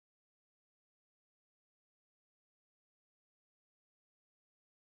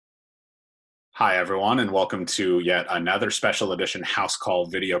Hi, everyone, and welcome to yet another special edition House Call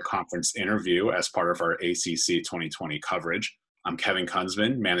video conference interview as part of our ACC 2020 coverage. I'm Kevin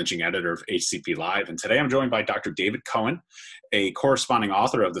Kunzman, managing editor of HCP Live, and today I'm joined by Dr. David Cohen, a corresponding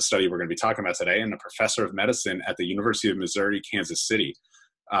author of the study we're going to be talking about today and a professor of medicine at the University of Missouri, Kansas City.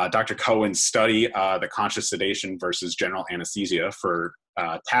 Dr. Cohen's study, the conscious sedation versus general anesthesia for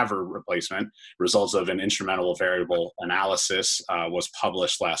TAVR replacement, results of an instrumental variable analysis, was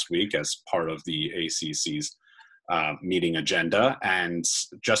published last week as part of the ACC's meeting agenda. And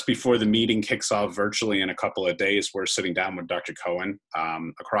just before the meeting kicks off virtually in a couple of days, we're sitting down with Dr. Cohen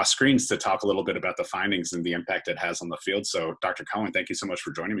across screens to talk a little bit about the findings and the impact it has on the field. So Dr. Cohen, thank you so much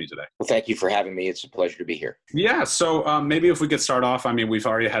for joining me today. Well, thank you for having me. It's a pleasure to be here. Yeah, so maybe if we could start off, I mean, we've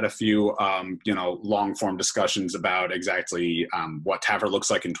already had a few, long form discussions about exactly what TAVR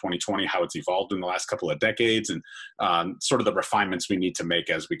looks like in 2020, how it's evolved in the last couple of decades, and sort of the refinements we need to make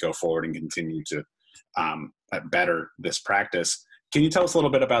as we go forward and continue to better this practice. Can you tell us a little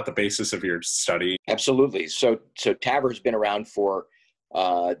bit about the basis of your study? Absolutely. So TAVR has been around for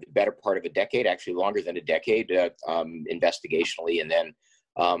the better part of a decade, actually longer than a decade, investigationally, and then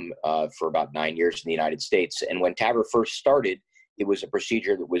for about 9 years in the United States. And when TAVR first started, it was a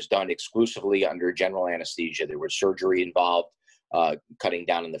procedure that was done exclusively under general anesthesia. There was surgery involved, cutting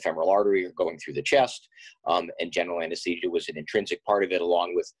down in the femoral artery or going through the chest, and general anesthesia was an intrinsic part of it,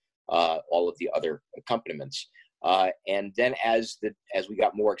 along with all of the other accompaniments. And then as we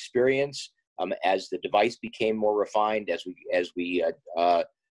got more experience, as the device became more refined, as we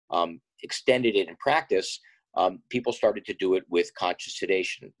extended it in practice, people started to do it with conscious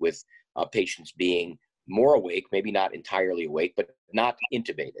sedation, with patients being more awake, maybe not entirely awake, but not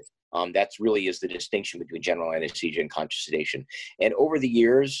intubated. That's really is the distinction between general anesthesia and conscious sedation. And over the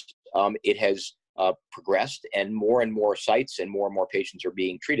years, it has progressed, and more sites and more patients are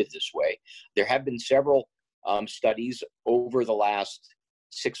being treated this way. There have been several studies over the last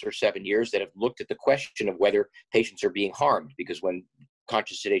 6 or 7 years that have looked at the question of whether patients are being harmed, because when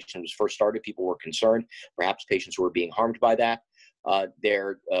conscious sedation was first started, people were concerned perhaps patients were being harmed by that.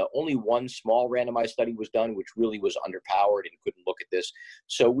 Only one small randomized study was done, which really was underpowered and couldn't look at this.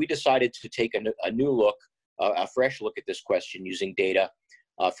 So we decided to take a new look, a fresh look at this question using data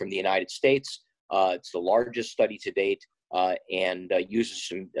from the United States. It's the largest study to date, and uses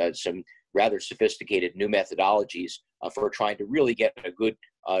some rather sophisticated new methodologies for trying to really get a good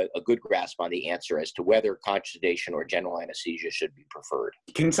grasp on the answer as to whether conscious sedation or general anesthesia should be preferred.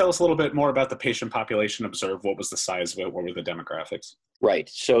 Can you tell us a little bit more about the patient population observed? What was the size of it? What were the demographics? Right.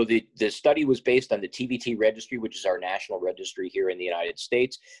 So the study was based on the TVT registry, which is our national registry here in the United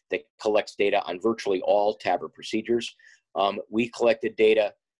States that collects data on virtually all TAVR procedures. We collected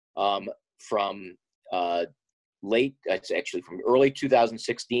data from early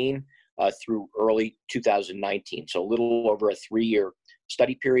 2016 through early 2019. So a little over a 3-year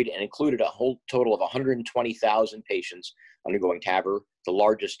study period, and included a whole total of 120,000 patients undergoing TAVR, the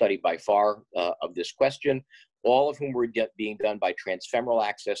largest study by far of this question, all of whom were being done by transfemoral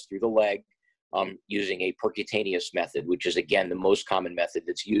access through the leg using a percutaneous method, which is, again, the most common method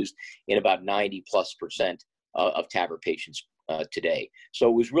that's used in about 90+% of TAVR patients today. So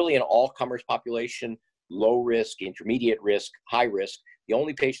it was really an all-comers population, low risk, intermediate risk, high risk. The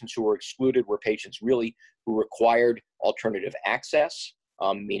only patients who were excluded were patients really who required alternative access,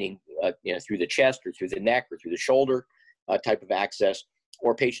 meaning through the chest or through the neck or through the shoulder type of access,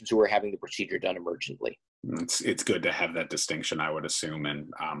 or patients who were having the procedure done emergently. It's good to have that distinction, I would assume. And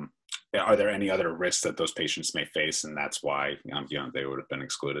are there any other risks that those patients may face, and that's why they would have been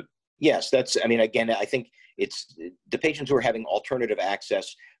excluded? Yes, again, I think it's the patients who are having alternative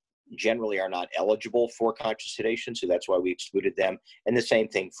access generally are not eligible for conscious sedation, so that's why we excluded them. And the same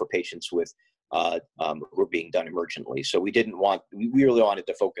thing for patients with who are being done emergently. So we really wanted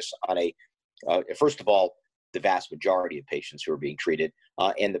to focus on first of all, the vast majority of patients who are being treated,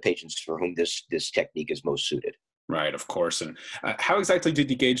 and the patients for whom this technique is most suited. Right, of course. And how exactly did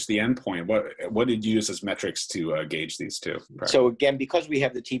you gauge the endpoint? What did you use as metrics to gauge these two? So again, because we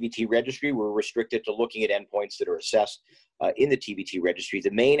have the TVT registry, we're restricted to looking at endpoints that are assessed in the TVT registry.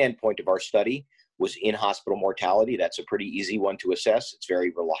 The main endpoint of our study was in-hospital mortality. That's a pretty easy one to assess. It's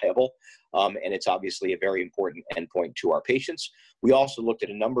very reliable, and it's obviously a very important endpoint to our patients. We also looked at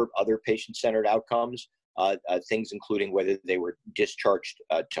a number of other patient-centered outcomes, things including whether they were discharged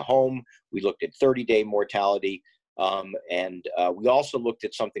to home. We looked at 30-day mortality, and we also looked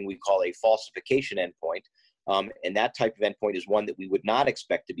at something we call a falsification endpoint, and that type of endpoint is one that we would not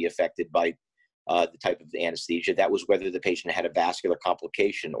expect to be affected by the type of anesthesia. That was whether the patient had a vascular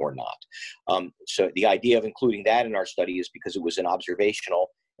complication or not. So the idea of including that in our study is because it was an observational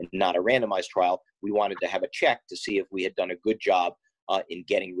and not a randomized trial, we wanted to have a check to see if we had done a good job in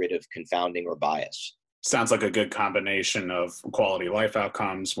getting rid of confounding or bias. Sounds like a good combination of quality of life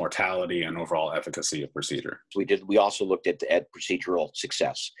outcomes, mortality, and overall efficacy of procedure. We also looked at procedural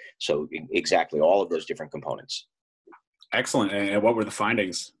success. So exactly all of those different components. Excellent. And what were the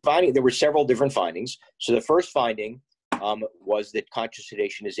findings? There were several different findings. So the first finding was that conscious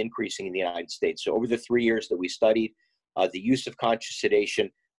sedation is increasing in the United States. So over the 3 years that we studied, the use of conscious sedation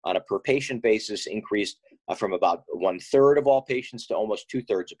on a per patient basis increased from about 1/3 of all patients to almost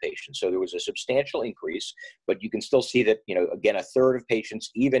 2/3 of patients. So there was a substantial increase, but you can still see that, again, 1/3 of patients,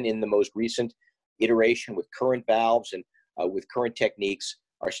 even in the most recent iteration with current valves and with current techniques,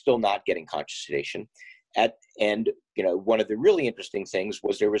 are still not getting conscious sedation. One of the really interesting things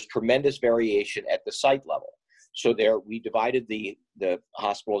was there was tremendous variation at the site level. So there, we divided the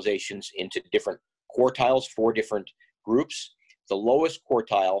hospitalizations into different quartiles, 4 different groups. The lowest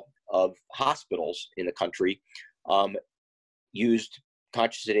quartile of hospitals in the country used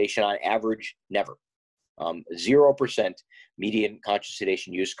conscious sedation on average never. 0% median conscious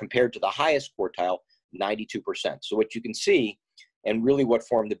sedation use compared to the highest quartile, 92%. So what you can see, and really what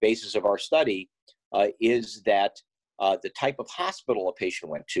formed the basis of our study, is that the type of hospital a patient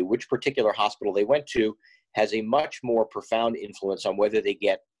went to, which particular hospital they went to, has a much more profound influence on whether they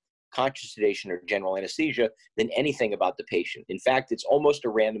get conscious sedation or general anesthesia than anything about the patient. In fact, it's almost a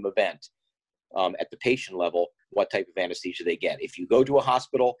random event at the patient level what type of anesthesia they get. If you go to a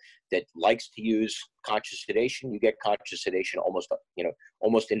hospital that likes to use conscious sedation, you get conscious sedation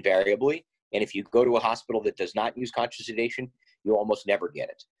almost invariably. And if you go to a hospital that does not use conscious sedation, you almost never get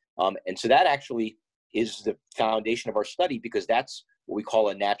it. And so that actually is the foundation of our study, because that's what we call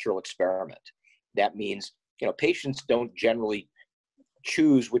a natural experiment. That means, patients don't generally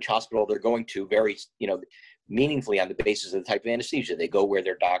choose which hospital they're going to very, meaningfully on the basis of the type of anesthesia. They go where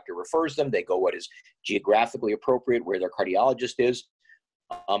their doctor refers them. They go what is geographically appropriate, where their cardiologist is.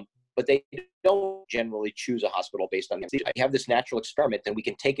 But they don't generally choose a hospital based on anesthesia. We have this natural experiment, and we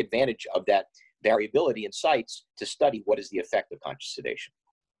can take advantage of that variability in sites to study what is the effect of conscious sedation.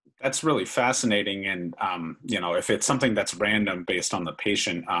 That's really fascinating. And, if it's something that's random based on the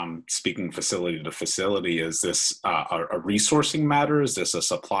patient, speaking facility to facility, is this a resourcing matter? Is this a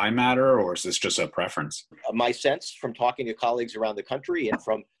supply matter? Or is this just a preference? My sense from talking to colleagues around the country and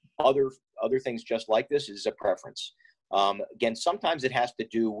from other things just like this is a preference. Again, sometimes it has to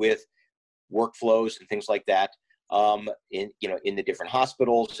do with workflows and things like that in the different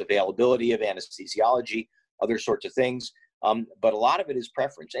hospitals, availability of anesthesiology, other sorts of things. But a lot of it is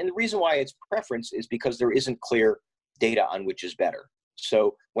preference. And the reason why it's preference is because there isn't clear data on which is better.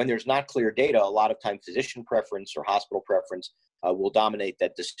 So when there's not clear data, a lot of time physician preference or hospital preference will dominate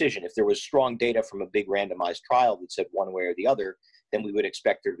that decision. If there was strong data from a big randomized trial that said one way or the other, then we would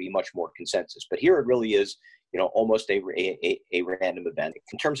expect there to be much more consensus. But here it really is, almost a random event.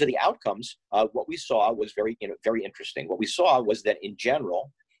 In terms of the outcomes, what we saw was very interesting. What we saw was that in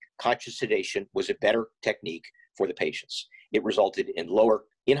general, conscious sedation was a better technique for the patients. It resulted in lower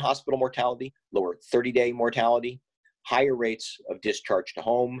in-hospital mortality, lower 30-day mortality, higher rates of discharge to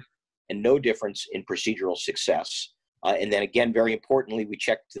home, and no difference in procedural success. And then again, very importantly, we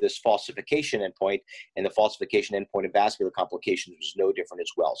checked this falsification endpoint, and the falsification endpoint of vascular complications was no different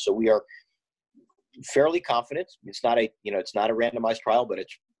as well. So we are fairly confident. It's not a randomized trial, but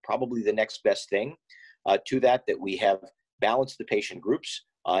it's probably the next best thing to that we have balanced the patient groups.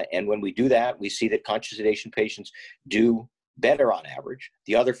 And when we do that, we see that conscious sedation patients do better on average.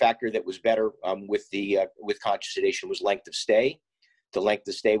 The other factor that was better with conscious sedation was length of stay. The length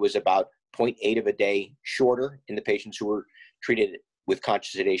of stay was about 0.8 of a day shorter in the patients who were treated with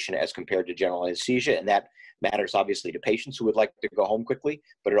conscious sedation as compared to general anesthesia. And that matters obviously to patients who would like to go home quickly,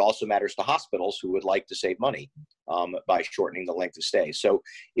 but it also matters to hospitals who would like to save money by shortening the length of stay. So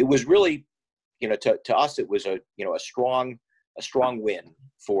it was really, to us, it was a strong win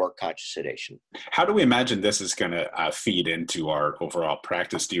for conscious sedation. How do we imagine this is going to feed into our overall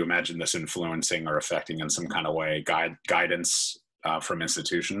practice? Do you imagine this influencing or affecting in some kind of way guidance from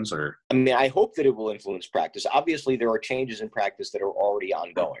institutions? Or I hope that it will influence practice. Obviously, there are changes in practice that are already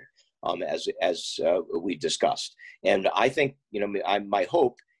ongoing, as we discussed. And I think, my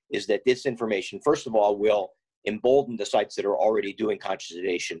hope is that this information, first of all, will embolden the sites that are already doing conscious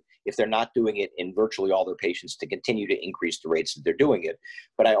sedation, if they're not doing it in virtually all their patients, to continue to increase the rates that they're doing it.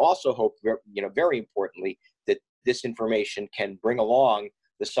 But I also hope, very importantly, that this information can bring along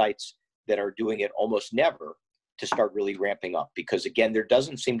the sites that are doing it almost never to start really ramping up. Because again, there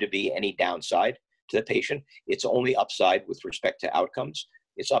doesn't seem to be any downside to the patient. It's only upside with respect to outcomes.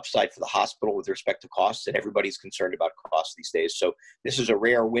 It's upside for the hospital with respect to costs, and everybody's concerned about costs these days. So this is a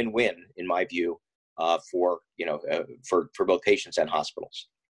rare win-win, in my view, for both patients and hospitals.